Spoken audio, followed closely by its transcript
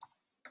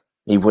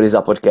Hey, what is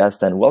up,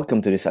 podcast, and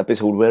welcome to this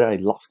episode where I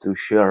love to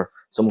share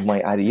some of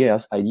my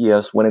ideas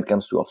when it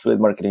comes to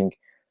affiliate marketing.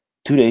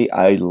 Today,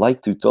 I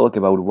like to talk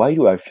about why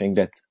do I think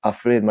that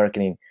affiliate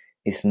marketing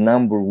is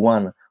number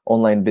one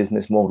online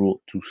business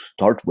model to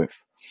start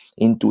with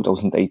in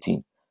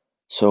 2018.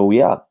 So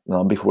yeah,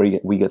 before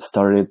we get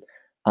started,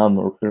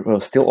 I'm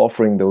still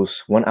offering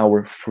those 1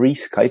 hour free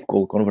Skype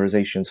call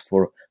conversations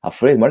for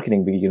affiliate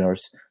marketing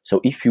beginners.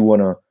 So if you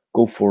wanna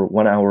go for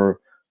 1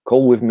 hour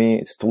call with me,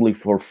 it's totally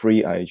for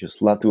free. I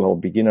just love to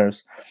help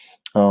beginners.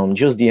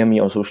 Just DM me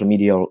on social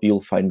media. You'll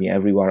find me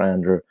everywhere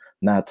under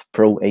Matt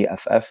Pro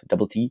AFF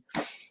double T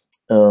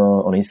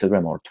on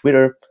Instagram or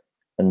Twitter.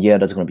 And yeah,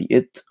 that's gonna be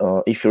it.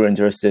 If you're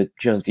interested,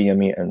 just DM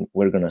me and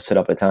we're gonna set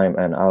up a time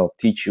and I'll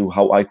teach you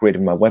how I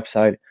created my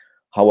website,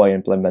 how I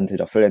implemented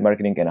affiliate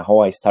marketing, and how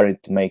I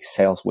started to make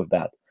sales with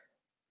that.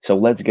 So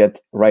let's get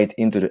right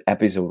into the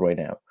episode right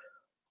now.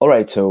 All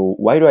right, so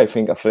why do I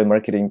think affiliate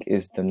marketing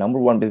is the number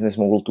one business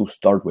model to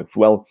start with?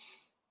 Well,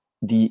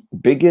 the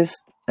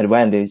biggest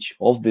advantage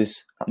of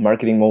this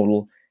marketing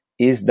model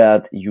is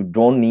that you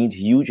don't need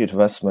huge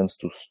investments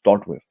to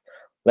start with.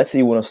 Let's say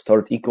you want to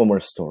start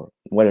e-commerce store,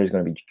 whether it's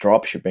going to be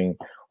drop shipping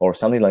or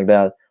something like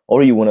that,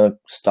 or you want to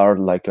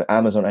start like an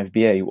Amazon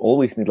FBA. You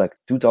always need like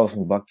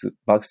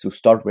 $2,000 to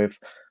start with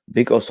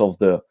because of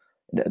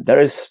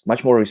there is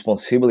much more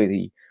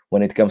responsibility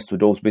when it comes to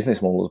those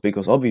business models,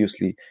 because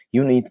obviously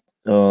you need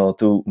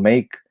to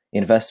make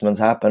investments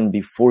happen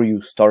before you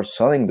start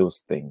selling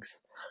those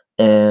things.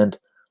 And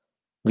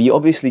we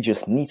obviously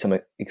just need some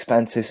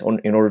expenses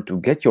in order to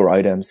get your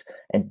items,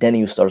 and then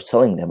you start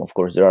selling them. Of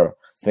course, there are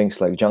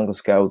things like Jungle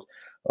Scout.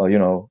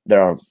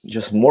 There are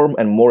just more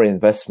and more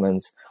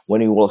investments when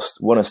you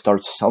want to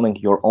start selling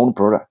your own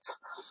products.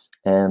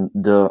 And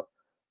the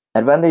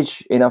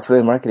advantage in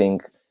affiliate marketing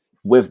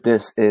with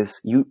this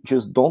is you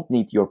just don't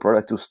need your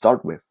product to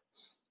start with.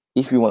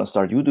 If you want to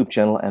start YouTube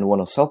channel and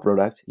want to sell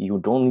product, you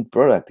don't need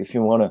product. If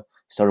you want to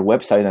start a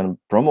website and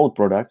promote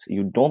products,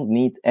 you don't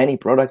need any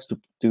products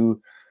to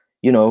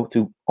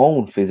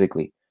own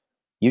physically.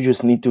 You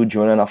just need to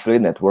join an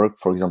affiliate network,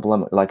 for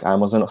example, like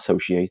Amazon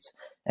Associates,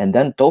 and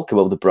then talk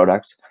about the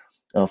product,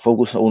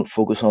 focus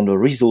on the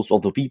results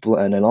of the people,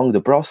 and along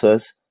the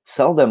process,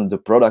 sell them the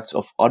products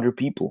of other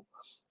people.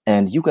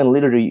 And you can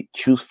literally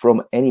choose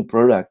from any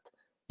product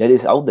that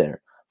is out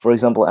there. For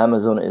example,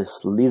 Amazon is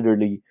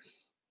literally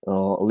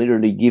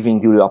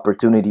giving you the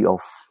opportunity of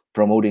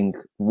promoting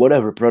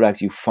whatever products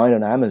you find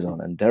on Amazon,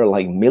 and there are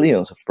like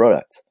millions of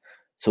products.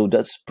 So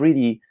that's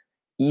pretty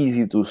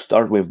easy to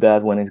start with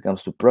that. When it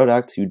comes to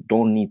products, you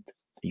don't need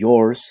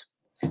yours.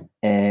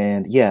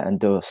 And yeah,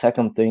 and the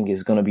second thing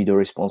is going to be the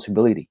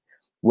responsibility.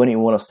 When you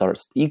want to start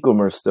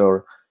e-commerce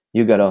store,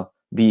 you gotta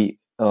be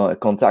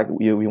contact.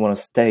 You want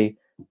to stay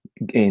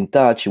in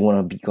touch. You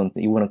want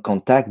to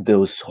contact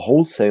those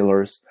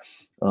wholesalers.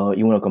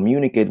 You want to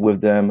communicate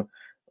with them.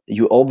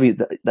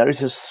 There is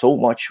just so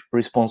much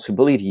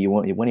responsibility.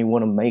 When you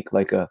want to make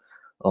like a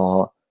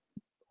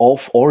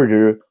off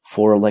order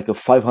for like a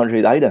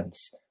 500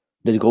 items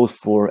that goes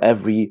for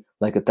every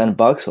like a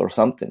 $10 or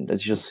something.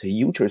 That's just a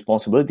huge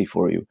responsibility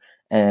for you.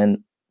 And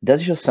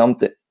that's just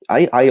something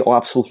I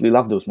absolutely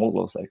love those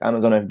models like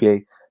Amazon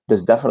FBA.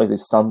 There's definitely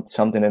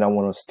something that I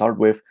want to start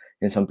with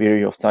in some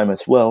period of time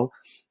as well.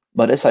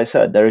 But as I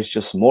said, there is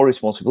just more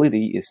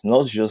responsibility. It's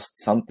not just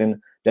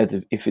something that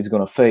if it's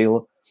going to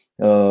fail,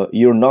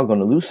 you're not going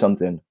to lose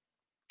something.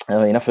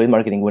 In affiliate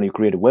marketing, when you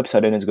create a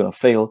website and it's going to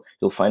fail,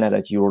 you'll find out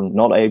that you're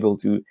not able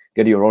to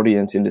get your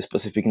audience in this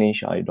specific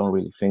niche. I don't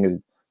really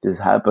think this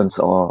happens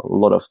a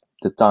lot of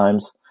the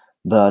times,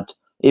 but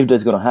if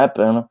that's going to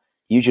happen,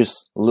 you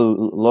just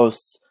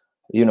lost,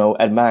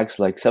 at max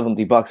like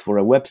 $70 for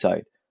a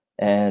website,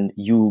 and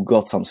you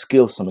got some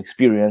skills, some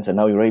experience, and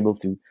now you're able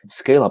to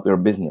scale up your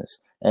business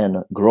and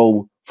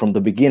grow from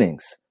the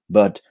beginnings.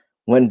 But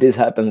when this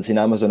happens in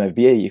Amazon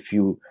FBA, if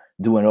you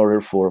do an order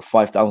for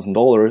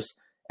 $5,000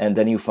 and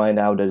then you find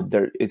out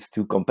that it's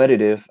too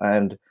competitive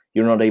and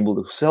you're not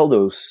able to sell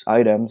those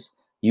items,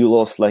 you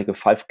lost like a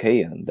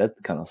 5K, and that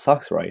kind of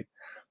sucks, right?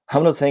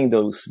 I'm not saying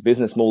those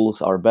business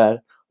models are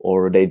bad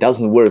or they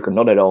doesn't work, or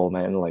not at all,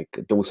 man. Like,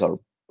 those are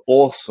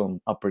awesome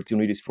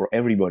opportunities for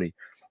everybody.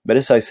 But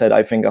as I said,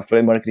 I think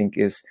affiliate marketing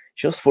is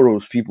just for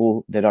those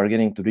people that are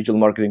getting to digital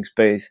marketing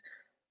space,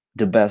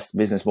 the best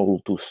business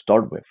model to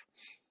start with.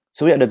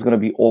 So yeah, that's gonna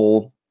be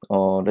all.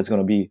 That's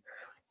gonna be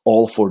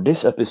all for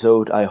this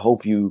episode. I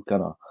hope you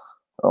kind of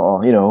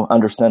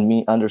understand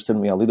me a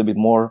little bit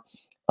more,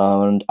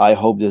 and I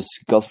hope this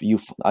brought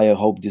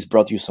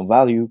you some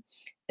value,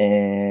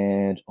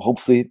 and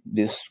hopefully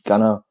this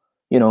kind of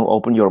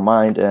opened your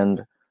mind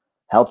and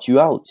helped you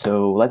out.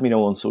 So let me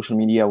know on social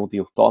media what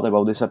you thought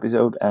about this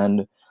episode,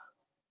 and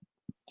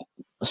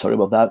sorry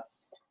about that.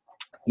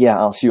 Yeah,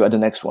 I'll see you at the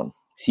next one.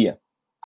 See ya.